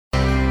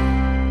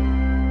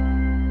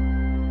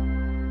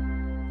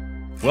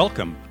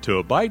Welcome to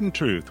Abide in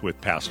Truth with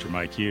Pastor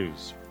Mike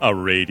Hughes, a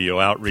radio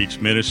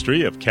outreach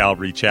ministry of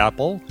Calvary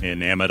Chapel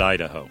in Emmett,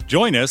 Idaho.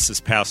 Join us as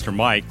Pastor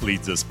Mike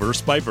leads us verse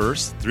by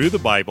verse through the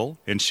Bible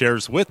and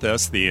shares with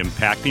us the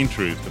impacting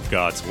truth of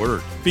God's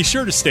Word. Be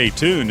sure to stay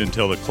tuned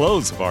until the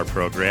close of our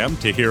program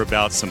to hear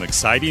about some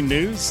exciting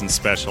news and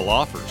special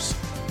offers.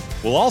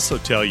 We'll also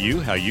tell you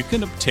how you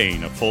can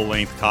obtain a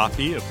full-length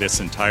copy of this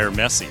entire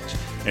message.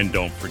 And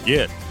don't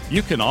forget,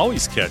 you can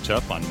always catch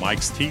up on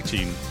Mike's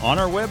teaching on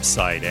our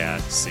website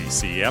at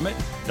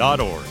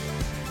ccemmett.org.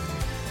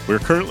 We're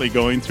currently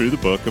going through the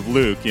book of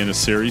Luke in a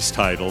series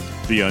titled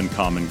The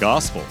Uncommon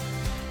Gospel.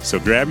 So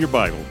grab your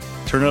Bible,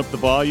 turn up the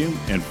volume,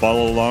 and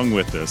follow along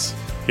with us.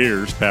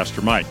 Here's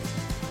Pastor Mike.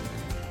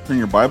 Turn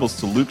your Bibles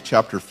to Luke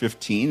chapter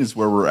 15 is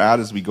where we're at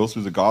as we go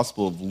through the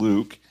Gospel of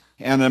Luke,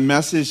 and a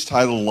message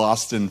titled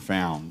Lost and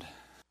Found.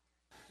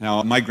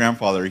 Now, my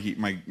grandfather,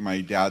 my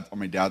dad on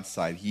my dad's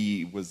side,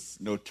 he was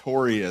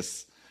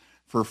notorious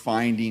for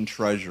finding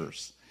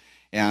treasures,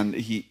 and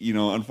he,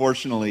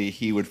 unfortunately,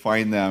 he would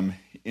find them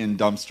in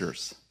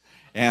dumpsters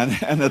and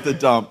at the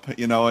dump,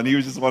 and he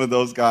was just one of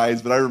those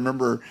guys. But I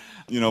remember,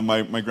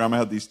 my grandma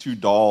had these two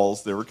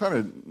dolls. They were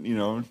kind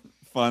of,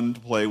 fun to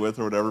play with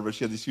or whatever. But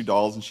she had these two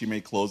dolls, and she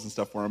made clothes and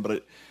stuff for them.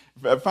 But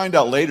I find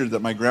out later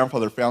that my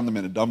grandfather found them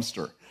in a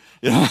dumpster.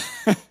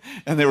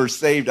 And they were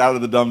saved out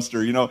of the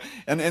dumpster,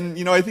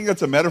 And I think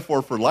that's a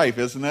metaphor for life,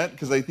 isn't it?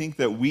 Because I think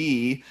that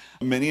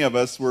many of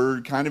us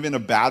were kind of in a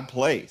bad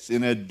place,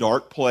 in a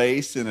dark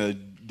place, in a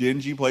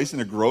dingy place, in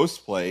a gross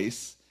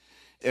place.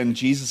 And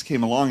Jesus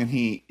came along and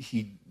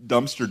he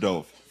dumpster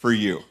dove for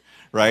you,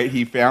 right?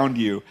 He found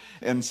you.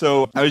 And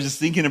so I was just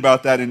thinking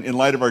about that in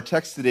light of our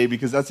text today,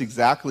 because that's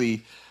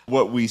exactly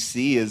what we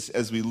see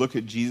as we look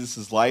at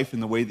Jesus' life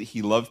and the way that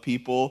he loved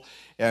people.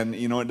 And,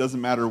 it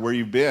doesn't matter where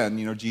you've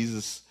been,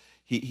 Jesus,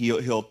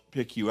 he'll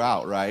pick you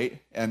out,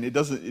 right? And it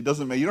doesn't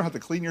matter. You don't have to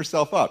clean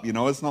yourself up,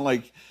 It's not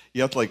like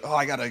you have to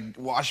I got to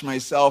wash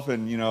myself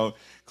and,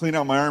 clean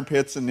out my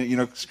armpits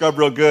and, scrub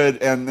real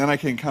good. And then I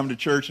can come to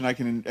church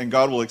and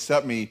God will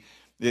accept me.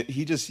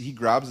 He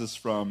grabs us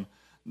from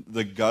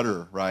the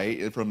gutter,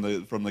 right? From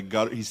the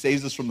gutter. He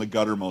saves us from the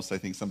guttermost, I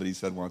think somebody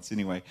said once.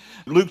 Anyway,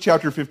 Luke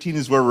chapter 15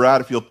 is where we're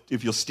at.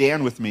 If you'll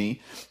stand with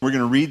me, we're going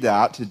to read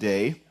that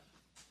today.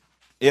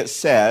 It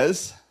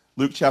says,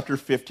 Luke chapter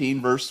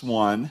 15, verse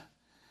 1,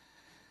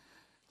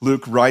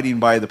 Luke, writing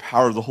by the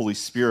power of the Holy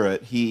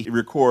Spirit, he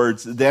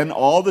records, "Then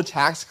all the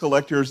tax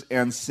collectors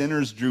and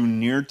sinners drew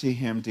near to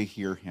him to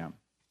hear him.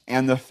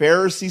 And the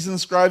Pharisees and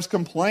scribes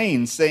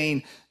complained,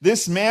 saying,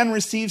 'This man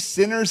receives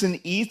sinners and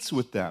eats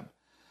with them.'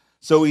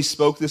 So he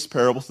spoke this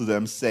parable to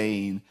them,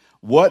 saying,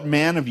 'What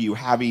man of you,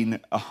 having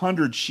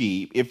 100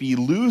 sheep, if he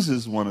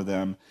loses one of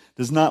them,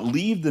 does not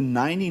leave the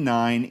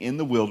 99 in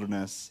the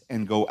wilderness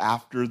and go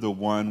after the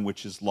one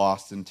which is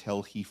lost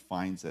until he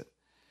finds it?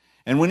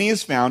 And when he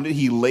has found it,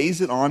 he lays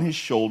it on his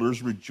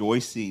shoulders,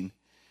 rejoicing.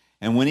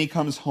 And when he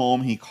comes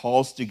home, he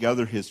calls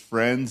together his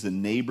friends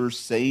and neighbors,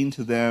 saying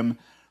to them,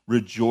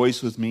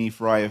 Rejoice with me,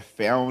 for I have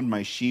found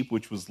my sheep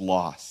which was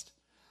lost.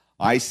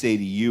 I say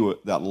to you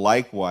that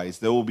likewise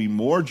there will be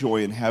more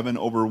joy in heaven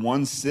over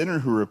one sinner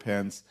who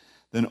repents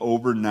than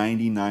over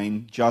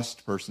 99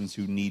 just persons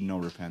who need no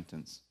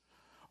repentance.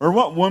 Or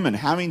what woman,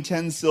 having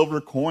 10 silver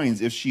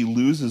coins, if she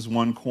loses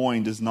one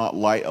coin, does not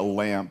light a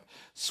lamp,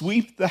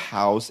 sweep the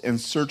house,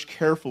 and search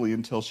carefully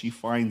until she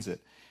finds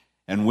it?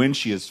 And when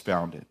she has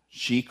found it,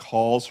 she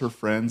calls her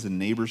friends and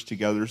neighbors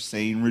together,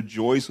 saying,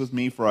 Rejoice with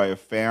me, for I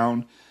have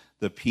found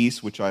the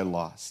piece which I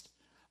lost.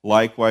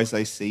 Likewise,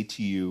 I say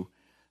to you,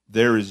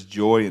 there is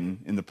joy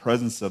in the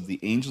presence of the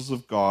angels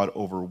of God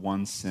over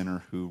one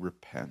sinner who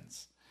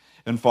repents."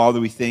 And Father,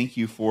 we thank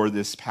you for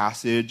this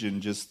passage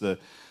and just the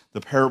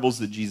parables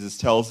that Jesus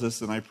tells us,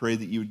 and I pray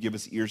that you would give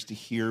us ears to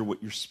hear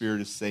what your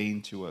Spirit is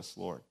saying to us,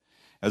 Lord.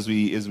 As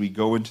we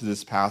go into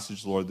this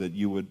passage, Lord, that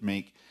you would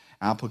make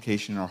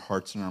application in our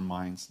hearts and our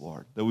minds,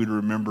 Lord. That we'd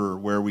remember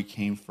where we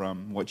came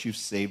from, what you've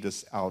saved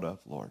us out of,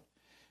 Lord.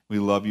 We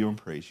love you and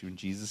praise you in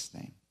Jesus'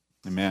 name.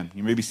 Amen.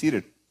 You may be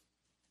seated.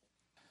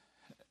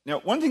 Now,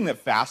 one thing that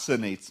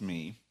fascinates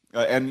me,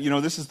 and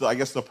this is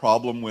the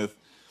problem with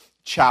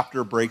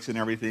chapter breaks and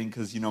everything,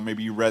 because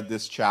maybe you read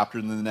this chapter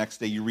and then the next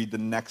day you read the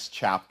next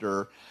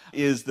chapter,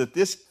 is that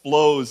this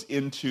flows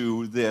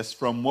into this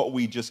from what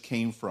we just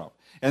came from.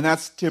 And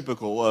that's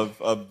typical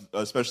of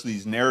especially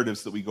these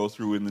narratives that we go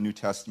through in the New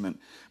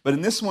Testament. But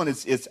in this one,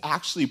 it's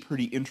actually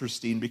pretty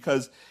interesting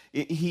because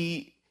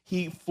he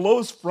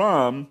flows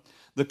from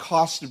the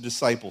cost of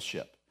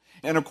discipleship.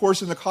 And of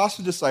course, in the cost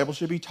of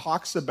discipleship, he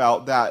talks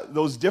about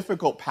those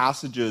difficult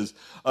passages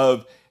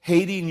of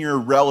hating your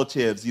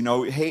relatives. You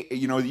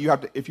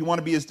have to, if you want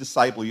to be his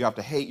disciple, you have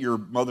to hate your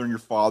mother and your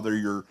father,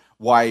 your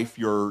wife,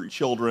 your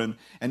children,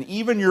 and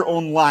even your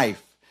own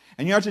life.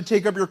 And you have to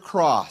take up your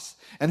cross.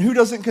 And who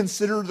doesn't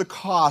consider the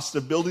cost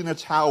of building a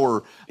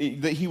tower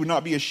that he would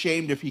not be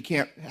ashamed if he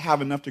can't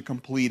have enough to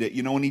complete it?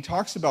 When he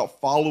talks about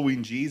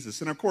following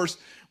Jesus, and of course,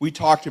 we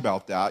talked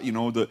about that,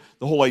 the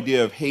whole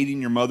idea of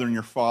hating your mother and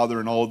your father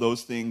and all of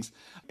those things.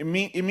 It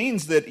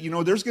means that,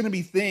 there's going to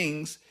be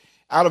things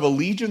out of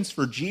allegiance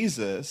for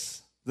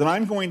Jesus that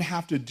I'm going to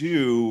have to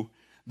do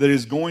that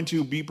is going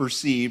to be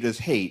perceived as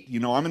hate.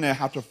 I'm going to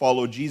have to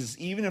follow Jesus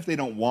even if they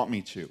don't want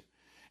me to.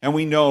 And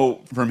we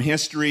know from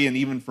history and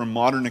even from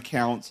modern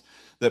accounts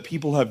that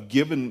people have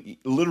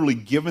literally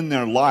given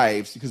their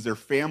lives because their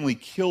family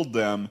killed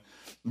them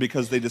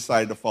because they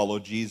decided to follow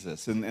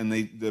Jesus. And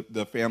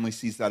the family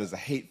sees that as a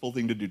hateful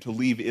thing to do, to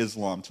leave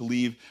Islam, to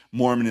leave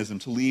Mormonism,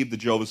 to leave the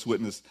Jehovah's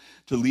Witness,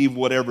 to leave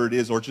whatever it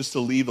is, or just to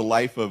leave the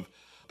life of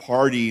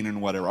partying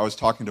and whatever. I was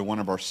talking to one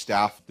of our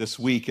staff this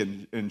week,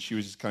 and she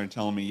was just kind of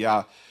telling me,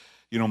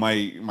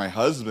 my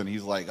husband,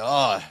 he's like,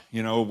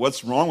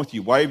 what's wrong with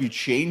you? Why have you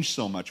changed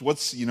so much? Why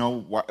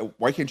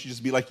can't you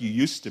just be like you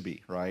used to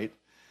be, right?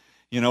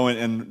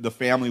 And the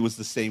family was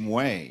the same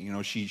way.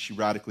 She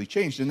radically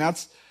changed. And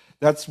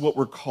that's what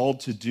we're called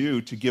to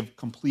do, to give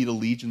complete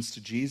allegiance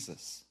to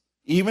Jesus.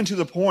 Even to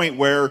the point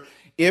where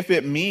if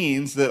it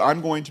means that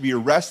I'm going to be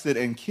arrested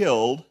and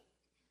killed,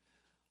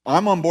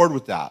 I'm on board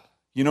with that.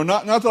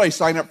 Not that I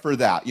sign up for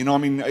that.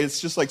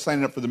 It's just like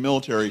signing up for the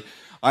military.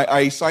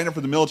 I sign up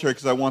for the military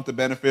because I want the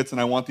benefits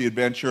and I want the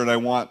adventure and I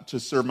want to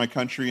serve my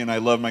country and I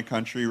love my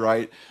country,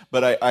 right?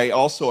 But I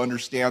also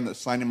understand that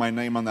signing my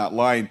name on that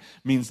line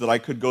means that I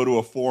could go to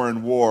a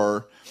foreign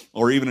war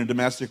or even a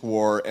domestic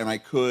war and I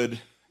could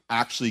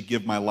actually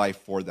give my life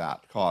for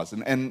that cause.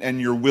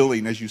 And you're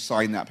willing, as you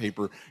sign that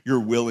paper, you're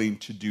willing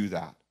to do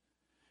that.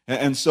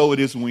 And so it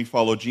is when we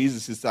follow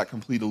Jesus, it's that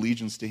complete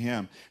allegiance to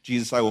him.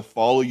 Jesus, I will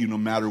follow you no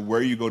matter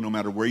where you go, no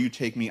matter where you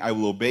take me. I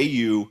will obey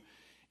you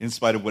in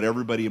spite of what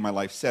everybody in my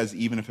life says,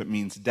 even if it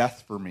means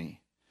death for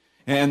me.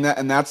 And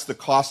that's the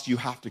cost you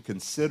have to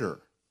consider.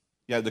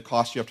 Yeah, the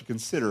cost you have to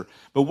consider.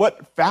 But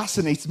what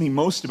fascinates me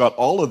most about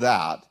all of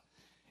that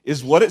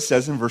is what it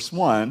says in verse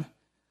 1.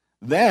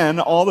 Then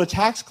all the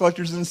tax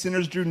collectors and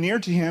sinners drew near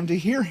to him to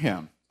hear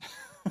him.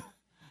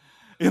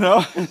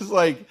 It's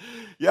like,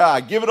 yeah,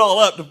 give it all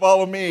up to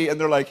follow me. And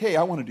they're like, hey,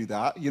 I want to do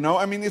that.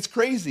 It's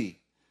crazy.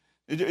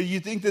 You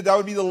think that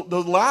would be the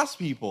last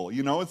people.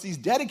 It's these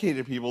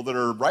dedicated people that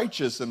are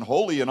righteous and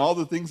holy and all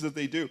the things that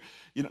they do.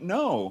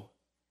 No.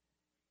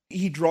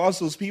 He draws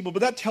those people.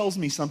 But that tells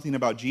me something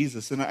about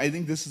Jesus. And I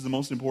think this is the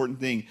most important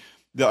thing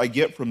that I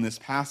get from this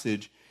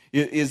passage,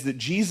 is that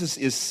Jesus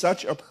is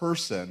such a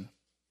person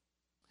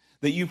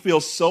that you feel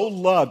so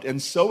loved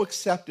and so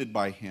accepted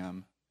by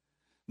him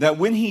that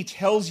when he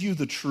tells you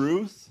the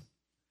truth,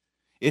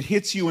 it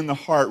hits you in the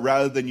heart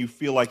rather than you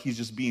feel like he's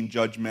just being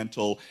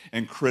judgmental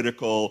and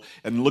critical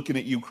and looking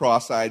at you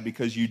cross-eyed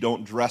because you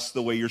don't dress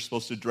the way you're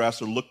supposed to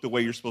dress or look the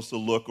way you're supposed to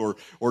look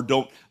or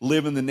don't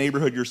live in the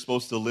neighborhood you're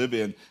supposed to live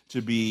in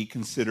to be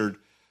considered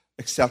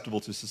acceptable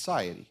to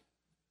society.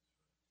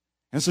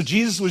 And so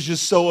Jesus was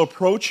just so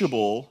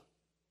approachable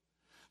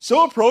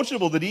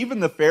that even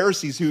the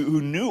Pharisees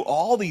who knew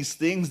all these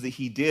things that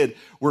he did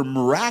were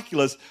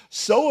miraculous,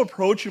 so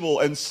approachable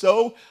and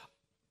so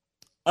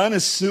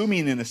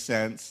unassuming in a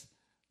sense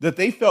that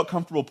they felt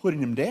comfortable putting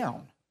him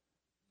down.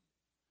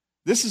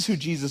 This is who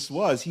Jesus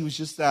was. He was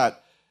just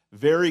that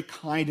very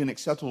kind and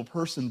acceptable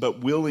person,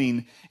 but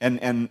willing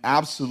and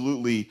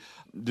absolutely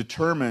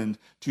determined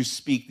to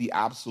speak the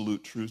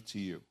absolute truth to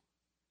you.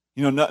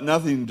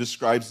 Nothing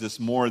describes this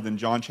more than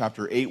John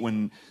chapter 8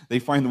 when they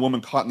find the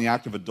woman caught in the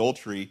act of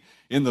adultery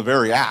in the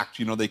very act.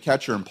 They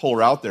catch her and pull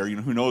her out there.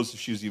 Who knows if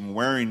she was even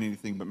wearing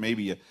anything but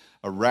maybe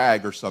a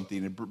rag or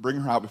something, and bring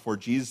her out before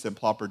Jesus and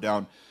plop her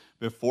down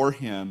before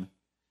him.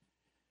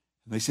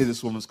 And they say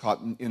this woman's caught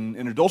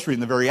in adultery in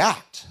the very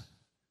act.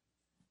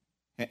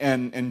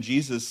 And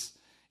Jesus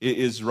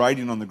is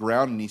writing on the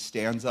ground, and he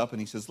stands up and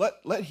he says,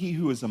 let he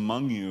who is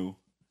among you,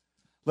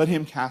 let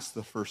him cast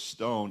the first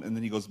stone. And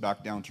then he goes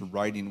back down to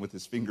writing with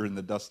his finger in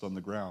the dust on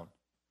the ground.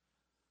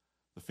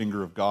 The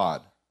finger of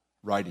God,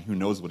 writing. Who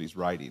knows what he's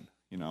writing,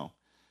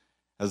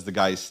 As the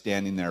guys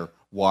standing there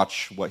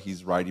watch what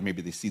he's writing,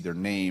 maybe they see their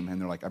name and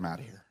they're like, I'm out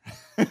of here.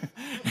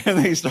 And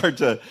they start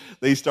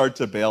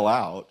to bail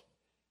out.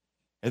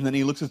 And then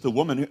he looks at the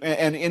woman,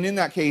 and in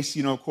that case,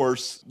 of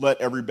course, let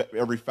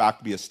every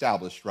fact be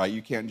established, right?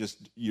 You can't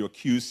just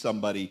accuse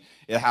somebody.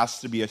 It has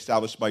to be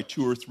established by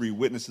 2 or 3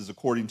 witnesses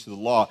according to the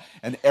law.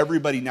 And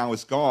everybody now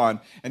is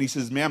gone. And he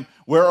says, ma'am,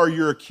 where are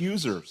your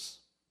accusers?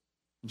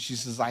 And she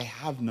says, I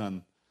have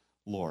none,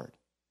 Lord.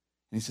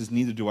 And he says,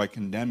 neither do I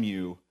condemn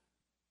you.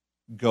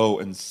 Go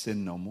and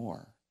sin no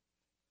more.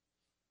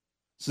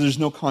 So there's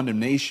no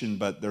condemnation,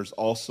 but there's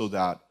also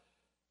that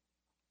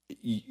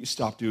you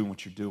stop doing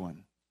what you're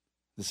doing.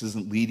 This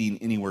isn't leading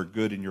anywhere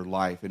good in your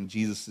life. And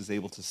Jesus is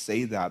able to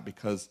say that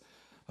because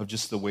of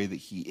just the way that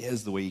he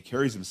is, the way he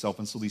carries himself.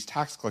 And so these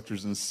tax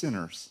collectors and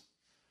sinners,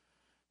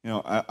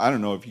 I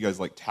don't know if you guys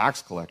like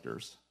tax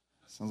collectors.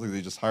 Sounds like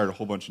they just hired a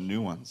whole bunch of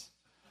new ones.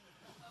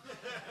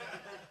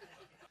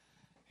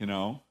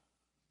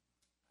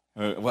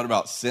 What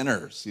about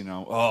sinners?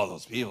 Oh,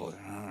 those people.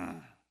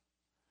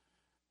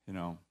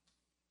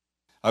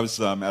 I was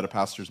at a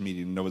pastor's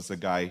meeting, and there was a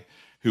guy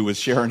who was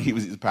sharing. He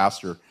was the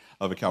pastor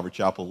of a Calvary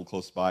Chapel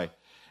close by,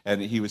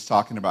 and he was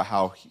talking about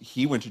how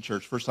he went to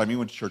church. First time he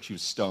went to church, he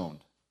was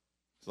stoned.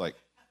 It's like,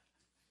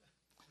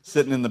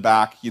 sitting in the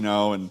back,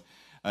 and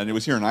it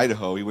was here in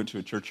Idaho. He went to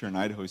a church here in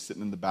Idaho. He's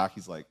sitting in the back.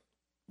 He's like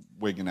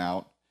wigging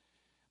out.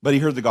 But he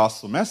heard the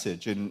gospel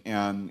message,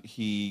 and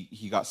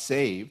he got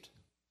saved.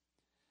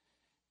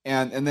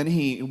 And then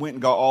he went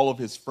and got all of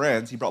his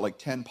friends. He brought like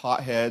 10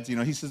 potheads.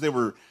 He says they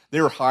were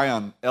high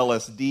on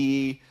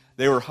LSD.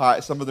 They were high.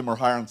 Some of them were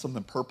high on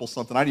something purple,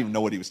 something. I didn't even know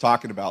what he was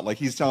talking about. Like,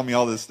 he's telling me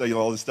all this,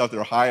 all this stuff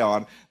they're high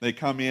on. They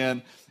come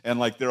in and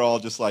like they're all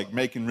just like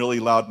making really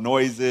loud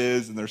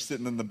noises, and they're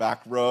sitting in the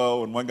back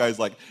row. And one guy's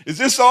like, "Is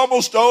this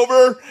almost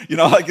over?"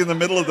 Like in the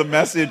middle of the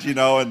message,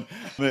 and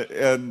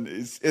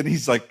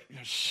he's like,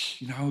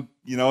 "Shh, and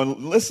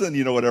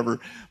listen, whatever."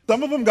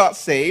 Some of them got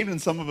saved,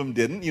 and some of them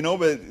didn't,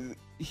 But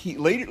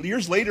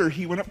years later,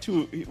 he went up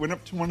to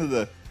one of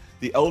the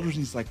elders,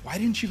 and he's like, "Why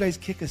didn't you guys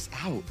kick us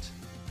out?"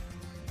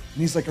 And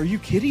he's like, "Are you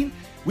kidding?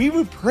 We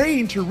were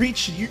praying to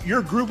reach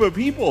your group of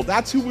people.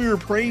 That's who we were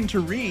praying to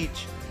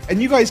reach. And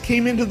you guys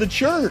came into the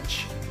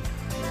church."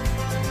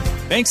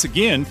 Thanks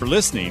again for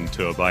listening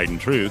to Abide in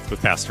Truth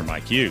with Pastor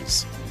Mike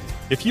Hughes.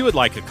 If you would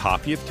like a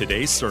copy of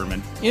today's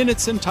sermon in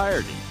its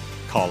entirety,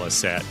 call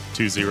us at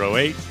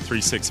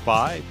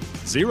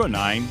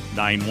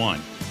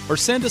 208-365-0991 or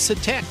send us a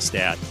text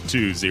at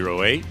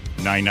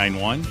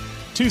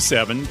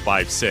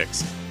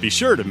 208-991-2756. Be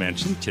sure to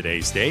mention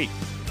today's date.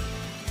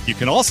 You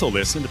can also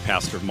listen to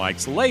Pastor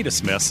Mike's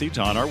latest message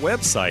on our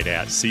website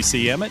at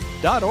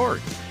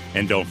ccemmett.org.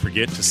 And don't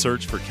forget to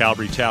search for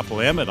Calvary Chapel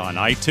Emmett on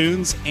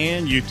iTunes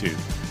and YouTube.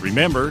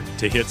 Remember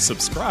to hit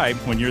subscribe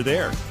when you're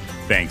there.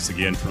 Thanks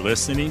again for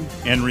listening,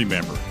 and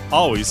remember,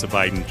 always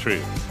abide in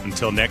truth.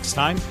 Until next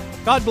time,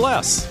 God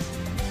bless.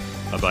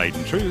 Abide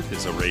in Truth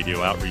is a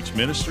radio outreach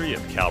ministry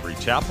of Calvary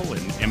Chapel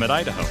in Emmett,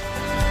 Idaho.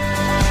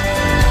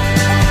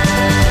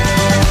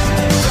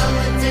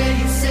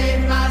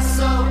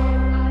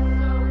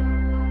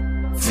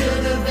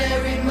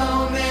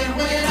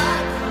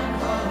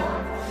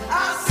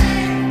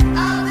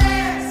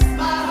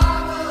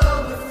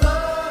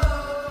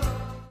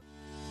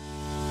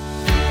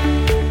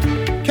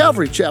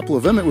 Calvary Chapel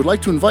of Emmett would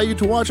like to invite you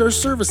to watch our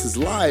services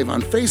live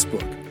on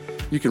Facebook.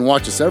 You can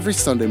watch us every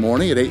Sunday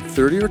morning at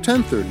 8:30 or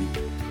 10:30.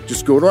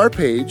 Just go to our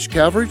page,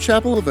 Calvary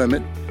Chapel of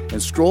Emmett, and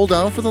scroll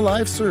down for the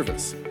live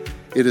service.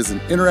 It is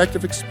an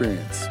interactive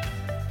experience.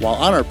 While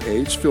on our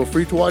page, feel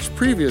free to watch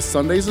previous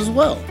Sundays as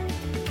well.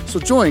 So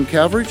join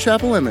Calvary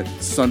Chapel Emmett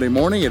Sunday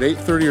morning at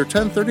 8:30 or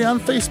 10:30 on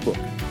Facebook.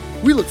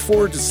 We look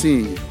forward to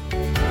seeing you.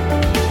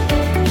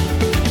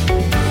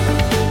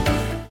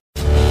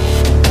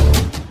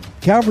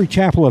 Calvary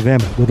Chapel of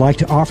Emmett would like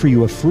to offer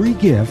you a free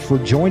gift for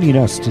joining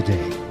us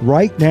today.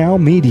 Right Now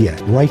Media.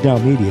 Right Now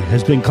Media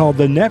has been called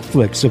the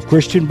Netflix of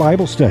Christian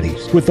Bible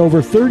studies. With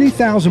over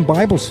 30,000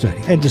 Bible study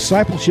and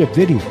discipleship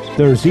videos,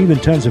 there's even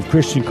tons of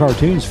Christian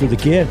cartoons for the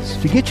kids.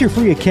 To get your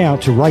free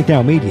account to Right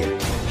Now Media,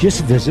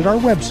 just visit our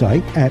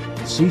website at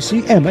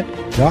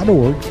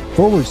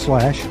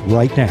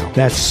ccemmett.org/rightnow.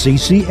 That's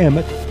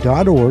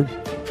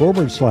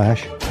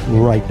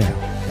ccemmett.org/rightnow.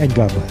 And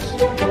God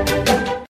bless.